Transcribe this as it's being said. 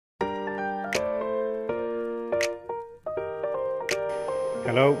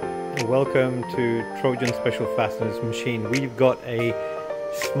Hello, welcome to Trojan Special Fasteners machine. We've got a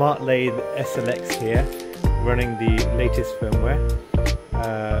Smartlathe SL-X here running the latest firmware.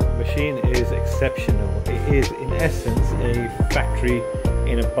 Machine is exceptional. It is in essence a factory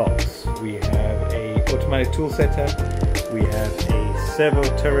in a box. We have a automatic tool setter, we have a servo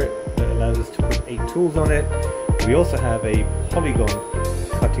turret that allows us to put 8 tools on it. We also have a Polygon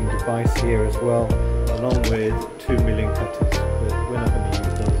cutting device here as well, along with 2 milling cutters, but we're not going to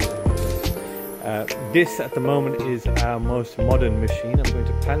use those anymore. This at the moment is our most modern machine. I'm going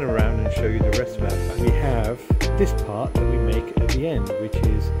to pan around and show you the rest of our. We have this part that we make at the end, which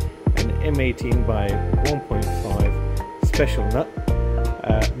is an M18 by 1.5 special nut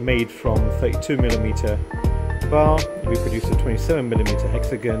made from 32mm bar. We produce a 27mm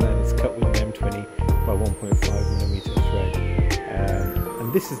hexagon and it's cut with an M20 by 1.5mm thread.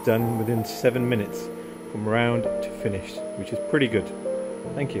 And this is done within 7 minutes from round to finished, which is pretty good.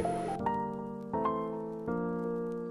 Thank you.